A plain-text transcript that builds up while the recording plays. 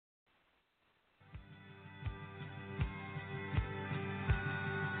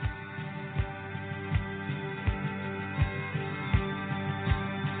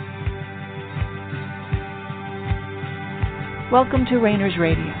Welcome to Rainers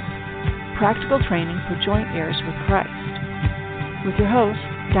Radio, practical training for joint heirs with Christ, with your host,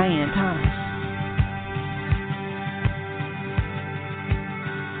 Diane Thomas.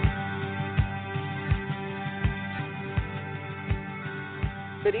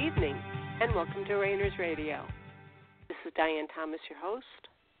 Good evening, and welcome to Rainers Radio. This is Diane Thomas, your host.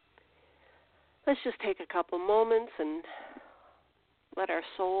 Let's just take a couple moments and let our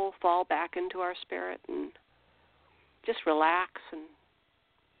soul fall back into our spirit and just relax and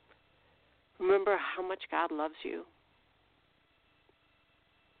remember how much God loves you,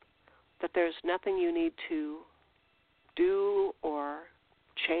 that there's nothing you need to do or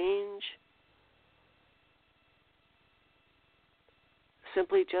change.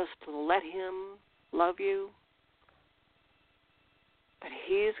 Simply just let Him love you, that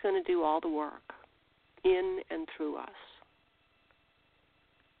He's going to do all the work in and through us,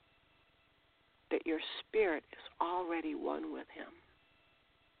 that your spirit is already one with Him,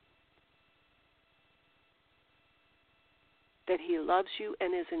 that He loves you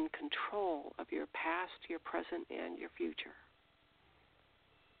and is in control of your past, your present, and your future.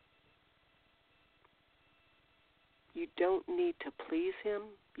 You don't need to please Him.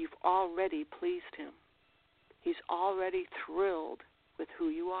 You've already pleased Him. He's already thrilled with who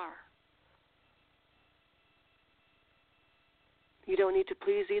you are. You don't need to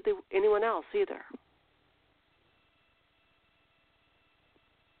please anyone else either.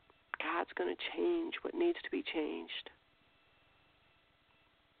 God's going to change what needs to be changed.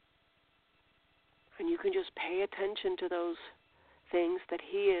 And you can just pay attention to those things that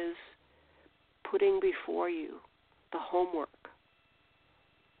He is putting before you, the homework.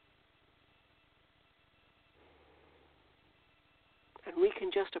 And we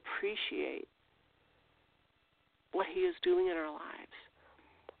can just appreciate what He is doing in our lives.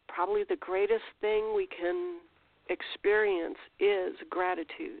 Probably the greatest thing we can experience is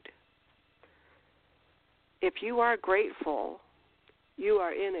gratitude. If you are grateful, you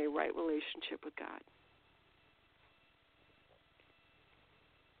are in a right relationship with God.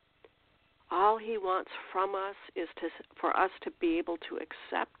 All He wants from us is for us to be able to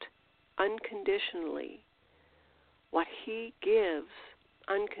accept unconditionally what He gives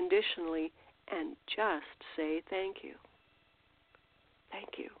unconditionally and just say thank you.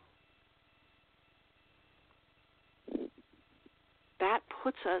 Thank you. That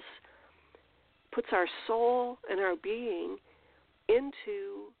puts our soul and our being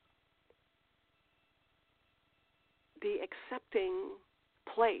into the accepting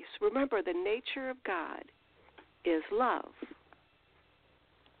place. Remember, the nature of God is love.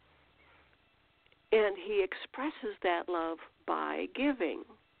 And He expresses that love by giving,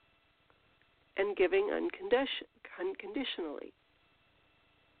 and giving unconditionally.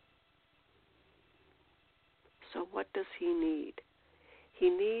 So what does He need? He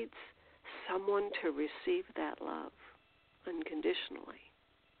needs someone to receive that love unconditionally.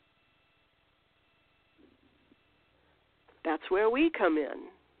 That's where we come in.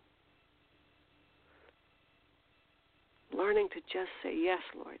 Learning to just say, yes,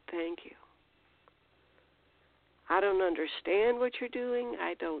 Lord, thank you. I don't understand what you're doing.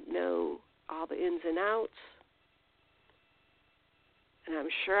 I don't know all the ins and outs. And I'm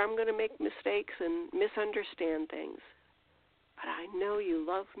sure I'm going to make mistakes and misunderstand things. But I know you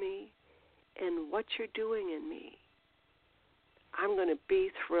love me, and what you're doing in me, I'm going to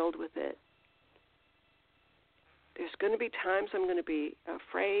be thrilled with it. There's going to be times I'm going to be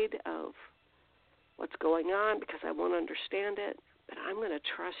afraid of what's going on because I won't understand it, but I'm going to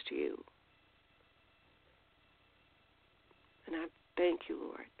trust you. And I thank you,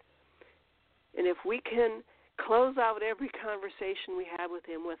 Lord. And if we can close out every conversation we have with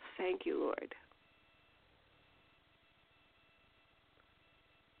Him with thank you, Lord,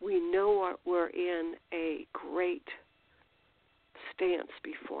 we know we're in a great stance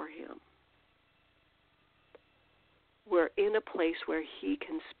before Him. We're in a place where He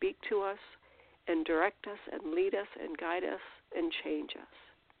can speak to us and direct us and lead us and guide us and change us.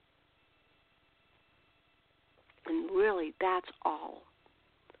 And really, that's all.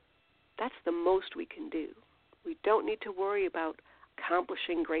 That's the most we can do. We don't need to worry about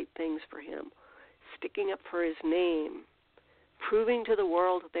accomplishing great things for Him, sticking up for His name, proving to the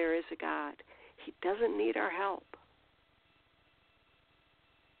world that there is a God. He doesn't need our help.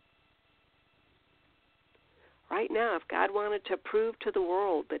 Right now, if God wanted to prove to the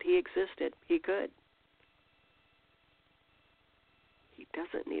world that He existed, He could. He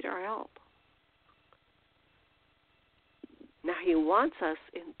doesn't need our help. Now, He wants us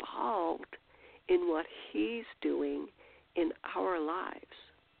involved in what He's doing in our lives.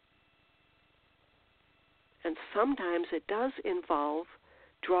 And sometimes it does involve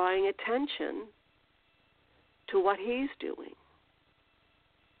drawing attention to what he's doing.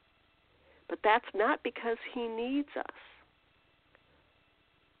 But that's not because he needs us.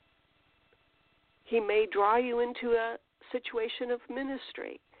 He may draw you into a situation of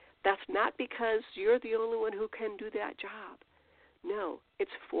ministry. That's not because you're the only one who can do that job. No,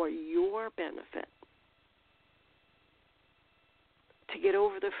 it's for your benefit. To get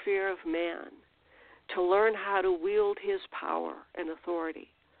over the fear of man, to learn how to wield his power and authority,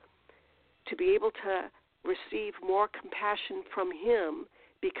 to be able to receive more compassion from him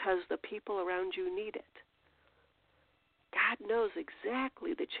because the people around you need it. God knows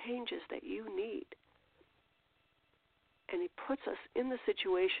exactly the changes that you need. And he puts us in the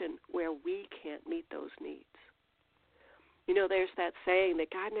situation where we can't meet those needs. You know, there's that saying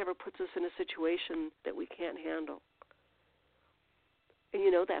that God never puts us in a situation that we can't handle. And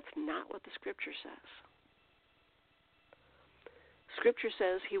you know, that's not what the Scripture says. Scripture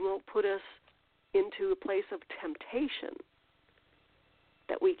says he won't put us into a place of temptation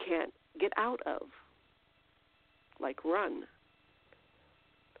that we can't get out of, like run.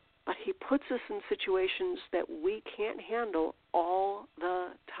 But he puts us in situations that we can't handle all the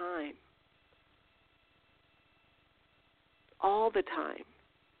time. All the time.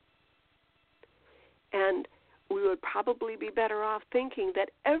 And we would probably be better off thinking that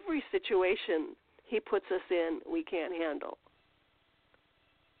every situation he puts us in, we can't handle.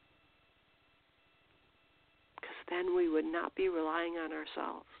 Because then we would not be relying on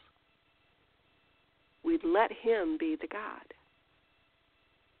ourselves. We'd let him be the God.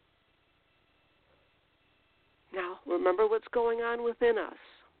 Now, remember what's going on within us.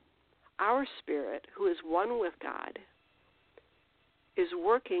 Our spirit, who is one with God, is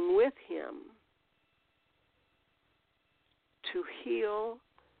working with him to heal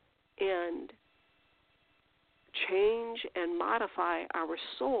and change and modify our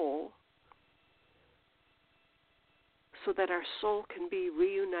soul so that our soul can be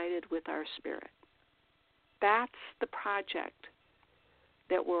reunited with our spirit. That's the project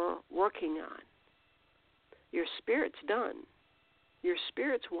that we're working on. Your spirit's done. Your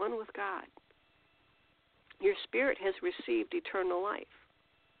spirit's one with God. Your spirit has received eternal life.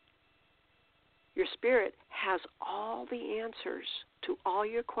 Your spirit has all the answers to all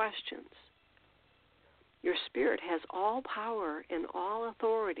your questions. Your spirit has all power and all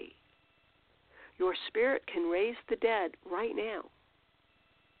authority. Your spirit can raise the dead right now.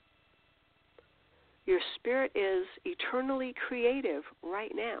 Your spirit is eternally creative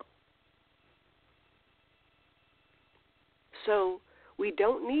right now. So we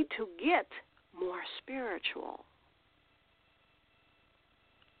don't need to get more spiritual.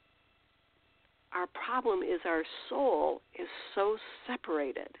 Our problem is our soul is so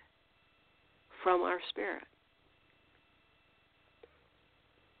separated from our spirit.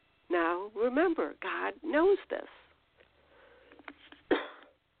 Now, remember, God knows this.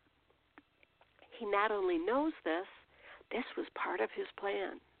 He not only knows this, this was part of his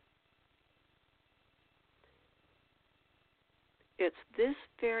plan. It's this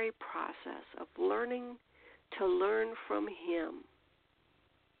very process of learning to learn from him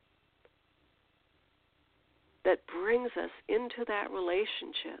that brings us into that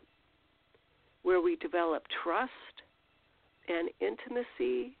relationship where we develop trust and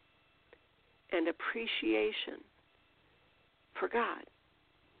intimacy and appreciation for God.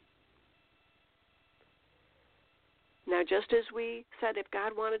 Now, just as we said, if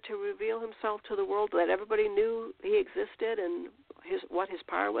God wanted to reveal himself to the world, that everybody knew he existed and what his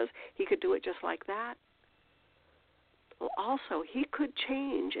power was, he could do it just like that. Well, also, he could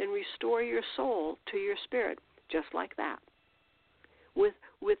change and restore your soul to your spirit just like that, with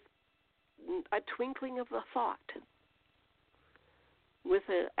a twinkling of a thought, with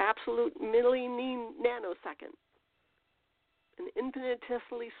an absolute nanosecond, an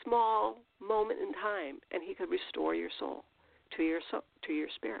infinitesimally small moment in time, and he could restore your soul to your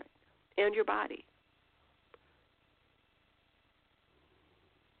spirit and your body.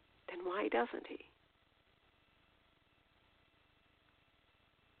 Then why doesn't he?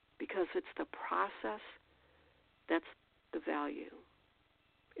 Because it's the process that's the value.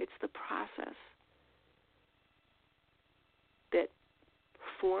 It's the process that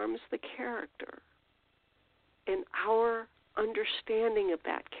forms the character and our understanding of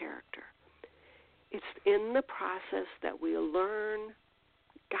that character. It's in the process that we learn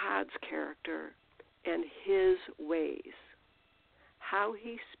God's character and his ways, how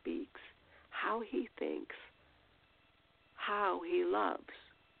he speaks, how he thinks, how he loves.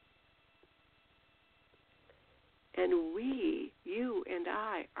 And we, you and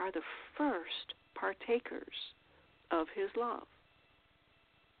I, are the first partakers of His love,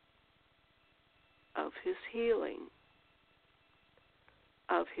 of His healing,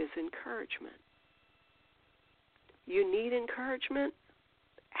 of His encouragement. You need encouragement?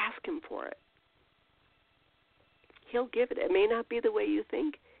 Ask Him for it. He'll give it. It may not be the way you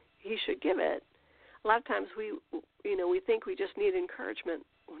think He should give it. A lot of times we think we just need encouragement,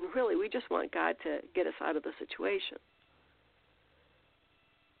 when really we just want God to get us out of the situation.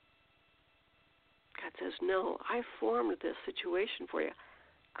 God says, no, I formed this situation for you.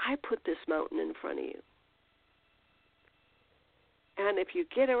 I put this mountain in front of you. And if you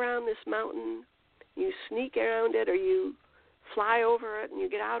get around this mountain, you sneak around it, or you fly over it and you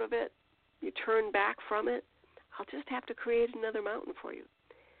get out of it, you turn back from it, I'll just have to create another mountain for you.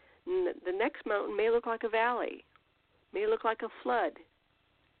 And the next mountain may look like a valley, may look like a flood,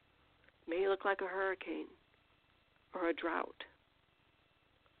 may look like a hurricane or a drought.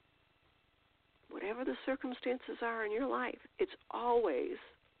 Whatever the circumstances are in your life, it's always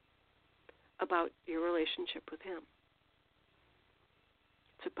about your relationship with Him.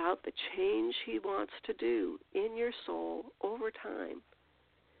 It's about the change He wants to do in your soul over time,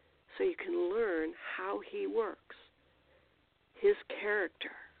 so you can learn how He works, His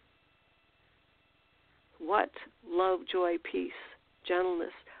character. What love, joy, peace,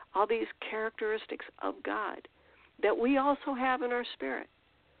 gentleness, all these characteristics of God that we also have in our spirit,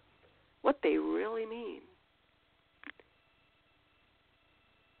 what they really mean.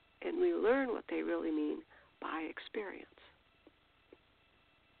 And we learn what they really mean by experience.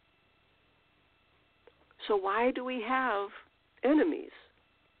 So why do we have enemies?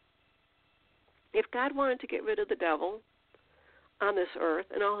 If God wanted to get rid of the devil on this earth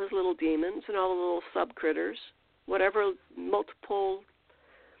and all his little demons and all the little sub-critters, whatever multiple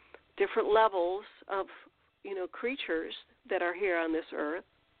different levels of, creatures that are here on this earth,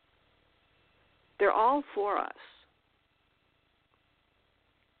 they're all for us.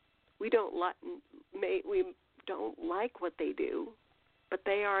 We don't like what they do, but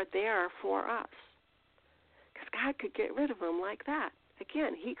they are there for us. Because God could get rid of them like that.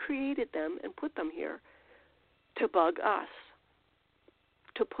 Again, He created them and put them here to bug us,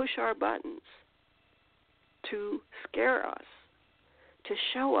 to push our buttons, to scare us, to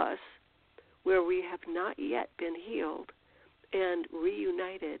show us where we have not yet been healed and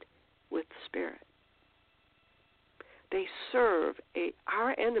reunited with the Spirit.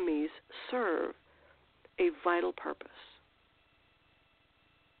 Our enemies serve a vital purpose.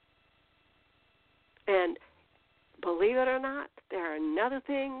 And believe it or not, they're another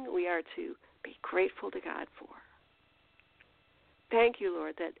thing we are to be grateful to God for. Thank you,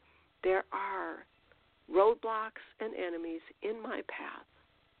 Lord, that there are roadblocks and enemies in my path,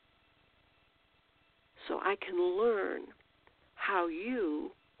 so I can learn how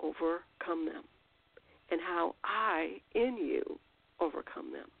you overcome them and how I, in you,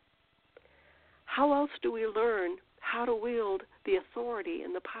 overcome them. How else do we learn how to wield the authority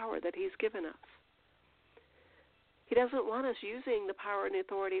and the power that He's given us? He doesn't want us using the power and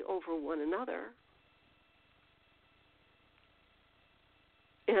authority over one another.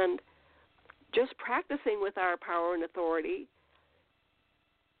 And just practicing with our power and authority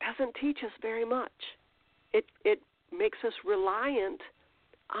doesn't teach us very much. It makes us reliant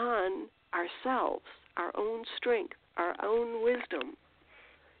on ourselves, our own strength, our own wisdom.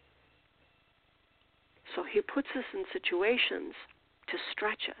 So He puts us in situations to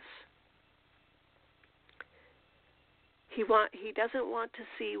stretch us. He doesn't want to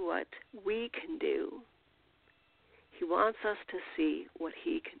see what we can do. He wants us to see what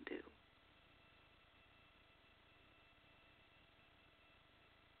He can do.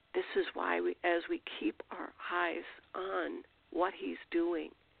 This is why as we keep our eyes on what He's doing,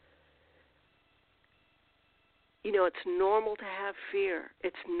 it's normal to have fear.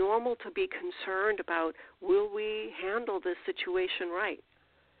 It's normal to be concerned about, will we handle this situation right?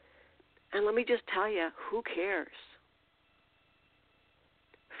 And let me just tell you, who cares?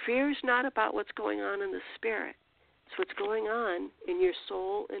 Fear is not about what's going on in the spirit. It's what's going on in your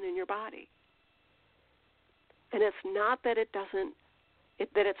soul and in your body. And it's not that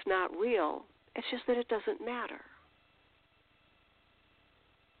that it's not real. It's just that it doesn't matter.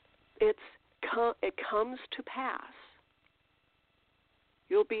 It comes to pass.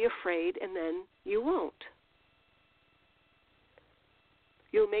 You'll be afraid, and then you won't.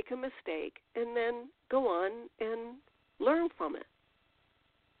 You'll make a mistake, and then go on and learn from it.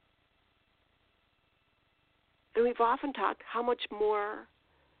 And we've often talked how much more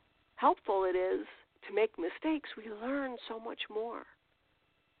helpful it is to make mistakes. We learn so much more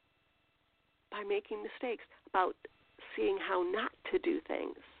by making mistakes, about seeing how not to do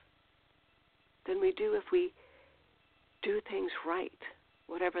things. than we do if we do things right,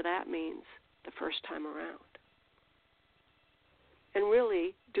 whatever that means, the first time around. And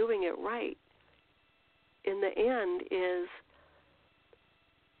really, doing it right, in the end, is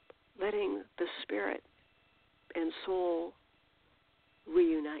letting the spirit and soul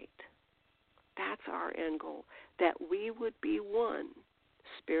reunite. That's our end goal, that we would be one,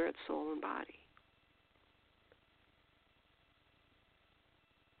 spirit, soul, and body.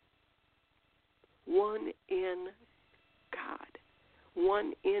 One in God,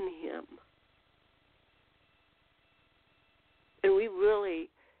 one in Him. And we really,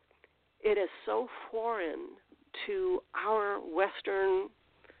 it is so foreign to our Western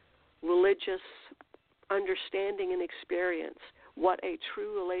religious understanding and experience what a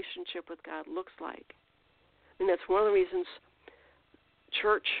true relationship with God looks like. And that's one of the reasons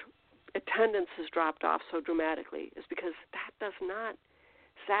church attendance has dropped off so dramatically, is because that does not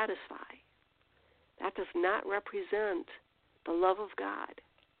satisfy. That does not represent the love of God.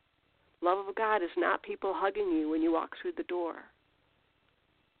 Love of God is not people hugging you when you walk through the door.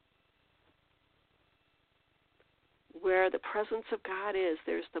 Where the presence of God is,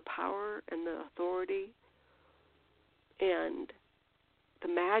 there's the power and the authority and the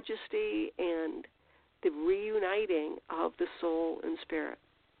majesty and the reuniting of the soul and spirit.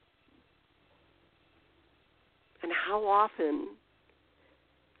 And how often,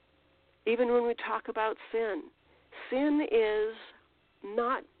 even when we talk about sin, sin is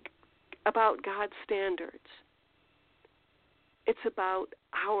not about God's standards. It's about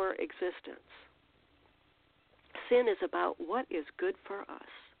our existence. Sin is about what is good for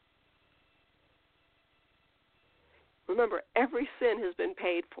us. Remember, every sin has been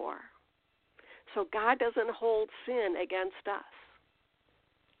paid for. So God doesn't hold sin against us.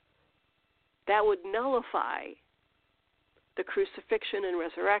 That would nullify the crucifixion and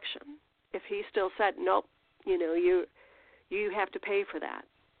resurrection if He still said, nope, you have to pay for that.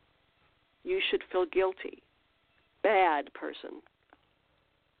 You should feel guilty. Bad person.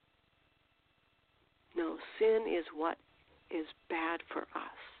 No, sin is what is bad for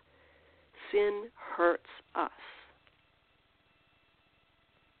us. Sin hurts us.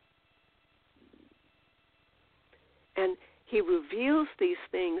 And He reveals these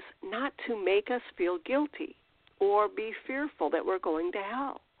things not to make us feel guilty or be fearful that we're going to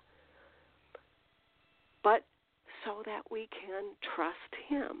hell, but so that we can trust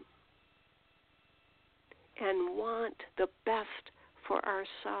Him and want the best for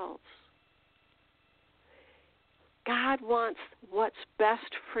ourselves. God wants what's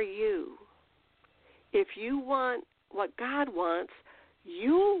best for you. If you want what God wants,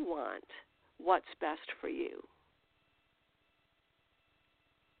 you'll want what's best for you.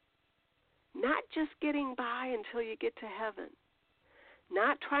 Not just getting by until you get to heaven.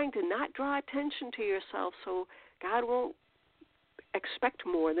 Not trying to not draw attention to yourself so God won't expect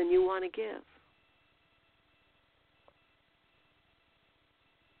more than you want to give.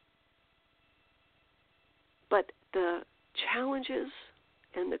 But the challenges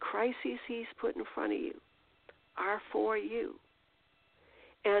and the crises He's put in front of you are for you.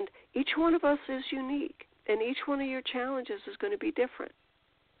 And each one of us is unique, and each one of your challenges is going to be different.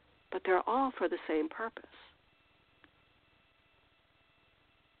 But they're all for the same purpose.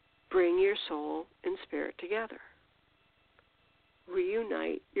 Bring your soul and spirit together.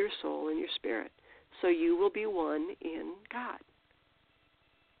 Reunite your soul and your spirit so you will be one in God.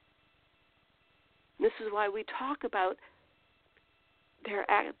 This is why we talk about there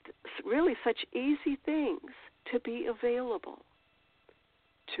are really such easy things to be available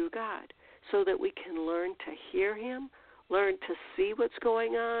to God so that we can learn to hear Him, learn to see what's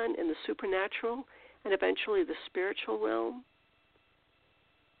going on in the supernatural and eventually the spiritual realm,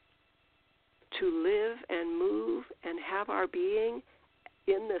 to live and move and have our being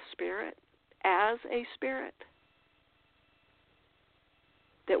in the Spirit as a spirit.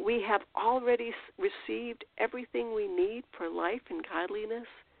 That we have already received everything we need for life and godliness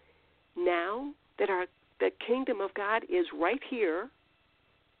now, that the kingdom of God is right here.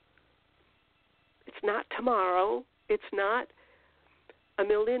 It's not tomorrow. It's not a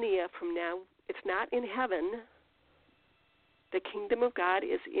millennia from now. It's not in heaven. The kingdom of God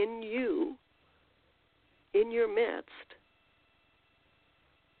is in you, in your midst.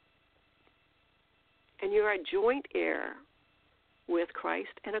 And you're a joint heir with Christ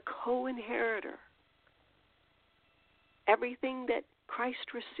and a co-inheritor. Everything that Christ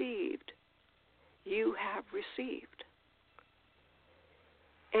received, you have received.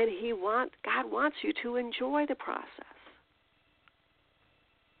 And God wants you to enjoy the process.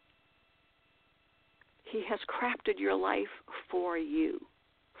 He has crafted your life for you,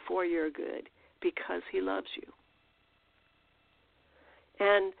 for your good, because he loves you.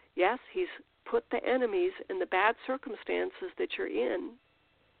 And yes, he's put the enemies and the bad circumstances that you're in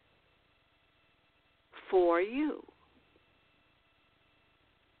for you.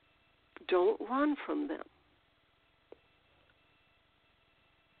 Don't run from them.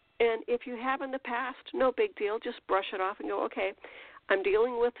 And if you have in the past, no big deal. Just brush it off and go, okay, I'm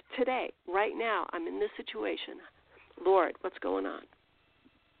dealing with today, right now. I'm in this situation. Lord, what's going on?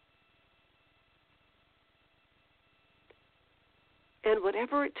 And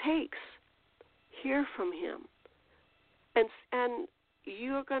whatever it takes, hear from him. And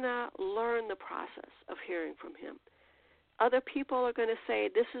you're going to learn the process of hearing from him. Other people are going to say,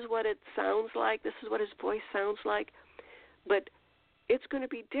 this is what it sounds like, this is what his voice sounds like, but it's going to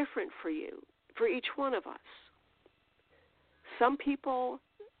be different for you, for each one of us. Some people,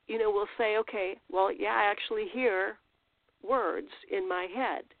 will say, okay, well, yeah, I actually hear words in my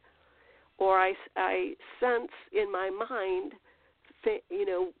head, or I sense in my mind,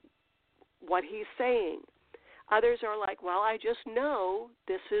 what he's saying. Others are like, well, I just know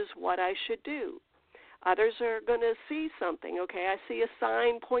this is what I should do. Others are going to see something. Okay, I see a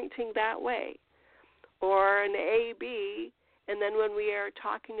sign pointing that way, or an A-B, and then when we are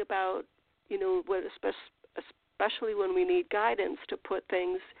talking about, especially when we need guidance to put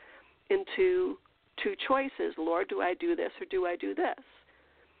things into two choices, Lord, do I do this or do I do this?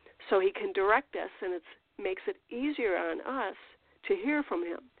 So he can direct us, and it makes it easier on us to hear from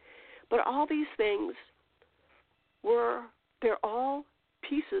him. But all these things they're all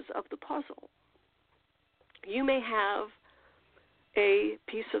pieces of the puzzle. You may have a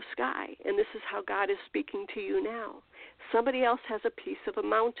piece of sky, and this is how God is speaking to you now. Somebody else has a piece of a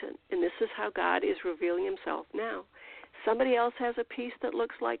mountain, and this is how God is revealing himself now. Somebody else has a piece that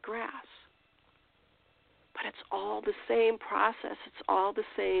looks like grass. But it's all the same process. It's all the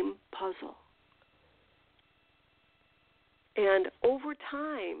same puzzle. And over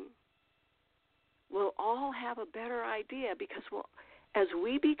time, we'll all have a better idea because as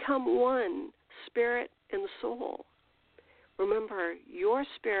we become one, spirit and soul, remember, your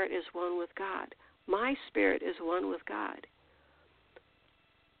spirit is one with God. My spirit is one with God.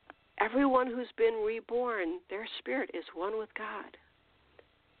 Everyone who's been reborn, their spirit is one with God.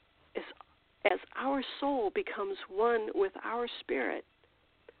 As our soul becomes one with our spirit,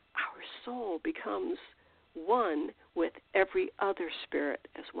 our soul becomes one with every other spirit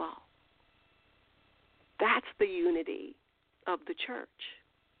as well. That's the unity of the church.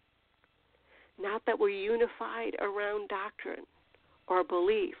 Not that we're unified around doctrine or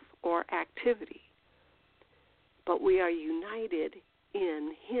belief or activity, but we are united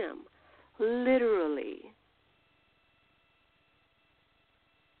in him, literally.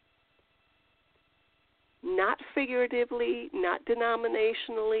 Not figuratively, not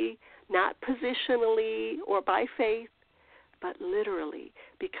denominationally, not positionally or by faith, but literally,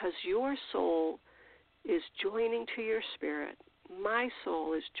 because your soul is joining to your spirit. My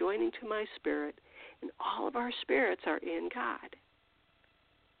soul is joining to my spirit, and all of our spirits are in God.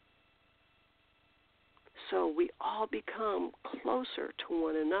 So we all become closer to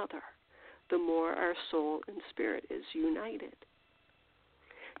one another the more our soul and spirit is united.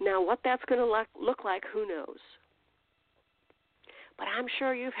 Now, what that's going to look like, who knows? But I'm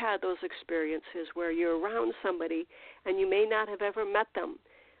sure you've had those experiences where you're around somebody and you may not have ever met them,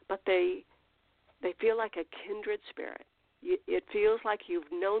 but they feel like a kindred spirit. It feels like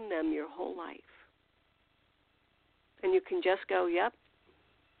you've known them your whole life. And you can just go, yep,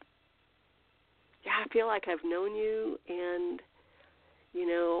 yeah, I feel like I've known you, and,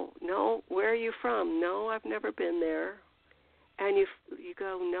 no, where are you from? No, I've never been there. And you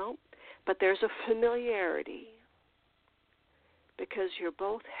go, no, but there's a familiarity because you're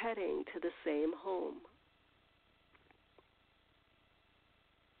both heading to the same home.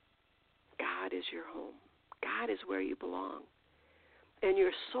 God is your home. God is where you belong. And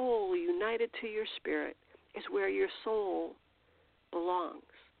your soul united to your spirit is where your soul belongs.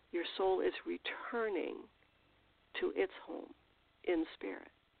 Your soul is returning to its home in spirit.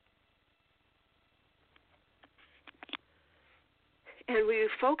 And we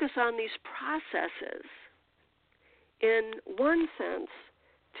focus on these processes in one sense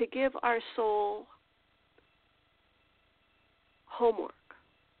to give our soul homework,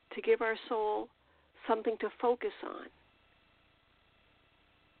 to give our soul something to focus on.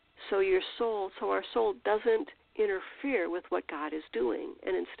 So our soul doesn't interfere with what God is doing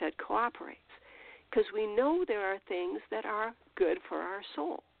and instead cooperates. Because we know there are things that are good for our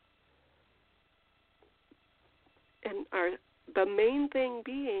soul. And the main thing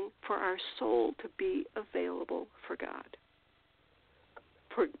being for our soul to be available for God,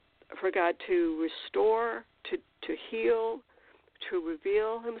 for for God to restore, to heal, to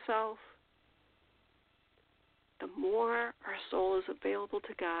reveal himself, the more our soul is available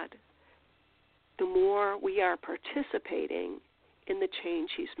to God, the more we are participating in the change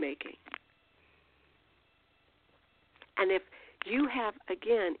he's making. And if you have,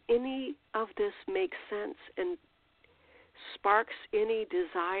 again, any of this makes sense and sparks any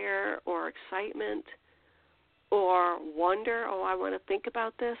desire or excitement or wonder, oh, I want to think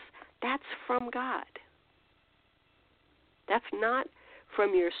about this, that's from God. That's not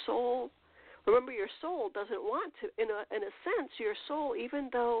from your soul. Remember, your soul doesn't want to, in a sense, your soul, even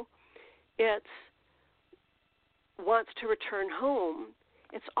though it wants to return home,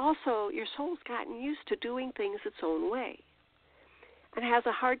 it's also, your soul's gotten used to doing things its own way and has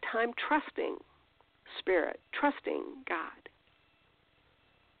a hard time trusting Spirit, trusting God.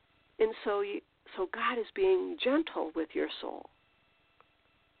 And so God is being gentle with your soul.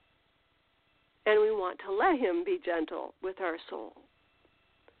 And we want to let him be gentle with our soul.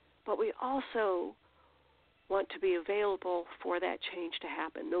 But we also want to be available for that change to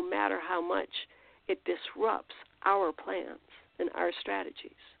happen, no matter how much it disrupts our plans and our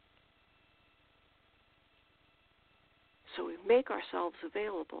strategies. So we make ourselves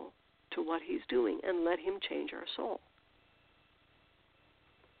available to what he's doing and let him change our soul.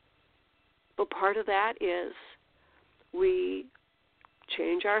 But part of that is we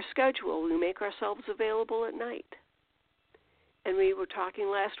change our schedule. We make ourselves available at night. And we were talking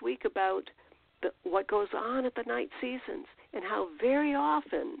last week about what goes on at the night seasons and how very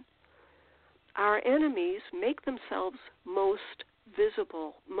often our enemies make themselves most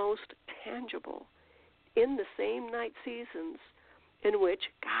visible, most tangible in the same night seasons in which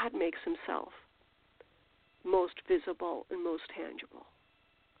God makes himself most visible and most tangible.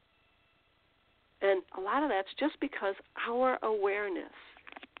 And a lot of that's just because our awareness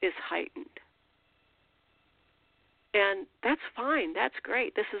is heightened. And that's fine. That's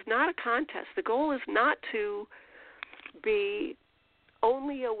great. This is not a contest. The goal is not to be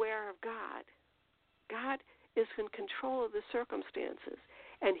only aware of God. God is in control of the circumstances,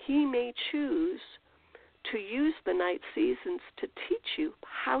 and he may choose to use the night seasons to teach you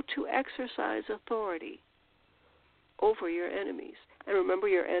how to exercise authority over your enemies. And remember,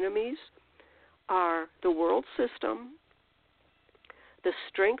 your enemies are the world system, the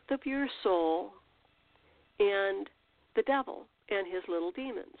strength of your soul, and the devil and his little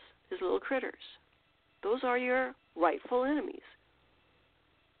demons, his little critters. Those are your rightful enemies.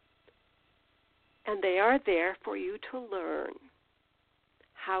 And they are there for you to learn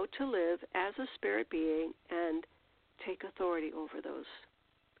how to live as a spirit being and take authority over those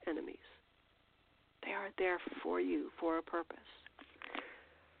enemies. They are there for you for a purpose.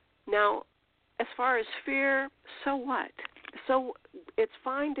 Now, as far as fear, so what? So it's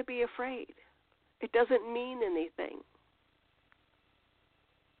fine to be afraid. It doesn't mean anything.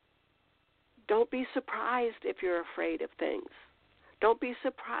 Don't be surprised if you're afraid of things. Don't be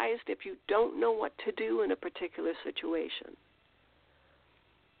surprised if you don't know what to do in a particular situation.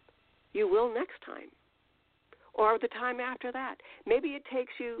 You will next time, or the time after that. Maybe it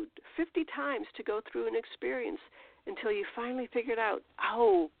takes you 50 times to go through an experience until you finally figured out,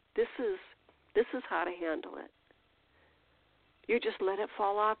 oh, this is how to handle it. You just let it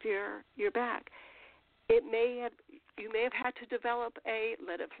fall off your back. You may have had to develop a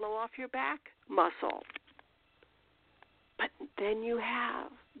let it flow off your back muscle. But then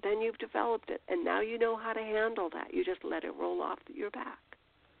you've developed it, and now you know how to handle that. You just let it roll off your back.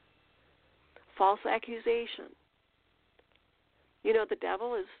 False accusation. You know, the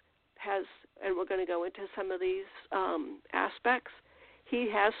devil has, and we're going to go into some of these aspects, he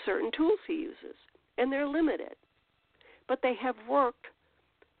has certain tools he uses, and they're limited. But they have worked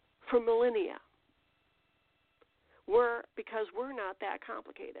for millennia. Because we're not that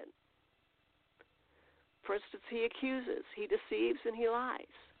complicated. For instance, he accuses, he deceives, and he lies.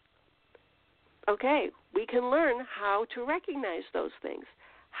 Okay, we can learn how to recognize those things.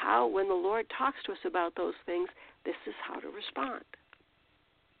 How, when the Lord talks to us about those things, this is how to respond.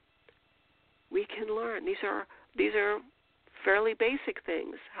 We can learn. These are fairly basic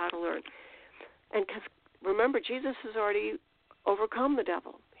things, how to learn. And because, remember, Jesus has already overcome the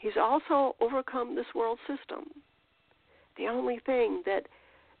devil. He's also overcome this world system. The only thing that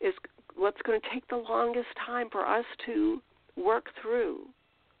is what's going to take the longest time for us to work through,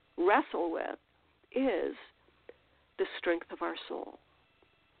 wrestle with, is the strength of our soul.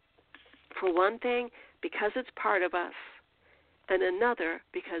 For one thing, because it's part of us, and another,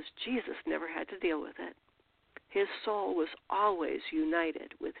 because Jesus never had to deal with it. His soul was always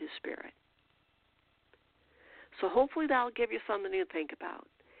united with his spirit. So hopefully that'll give you something to think about.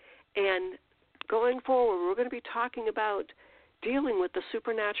 And going forward, we're going to be talking about dealing with the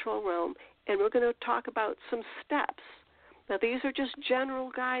supernatural realm, and we're going to talk about some steps. Now, these are just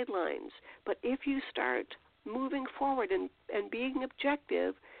general guidelines, but if you start moving forward and being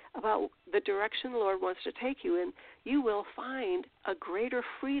objective about the direction the Lord wants to take you in, you will find a greater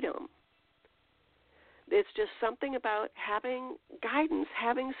freedom. It's just something about having guidance,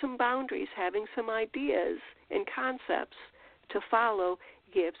 having some boundaries, having some ideas and concepts to follow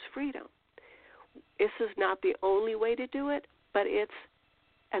gives freedom. This is not the only way to do it, but it's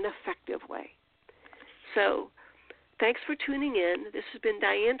an effective way. So thanks for tuning in. This has been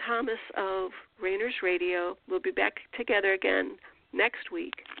Diane Thomas of Rainers Radio. We'll be back together again next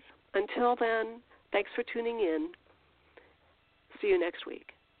week. Until then, thanks for tuning in. See you next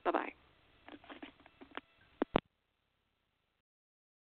week. Bye-bye.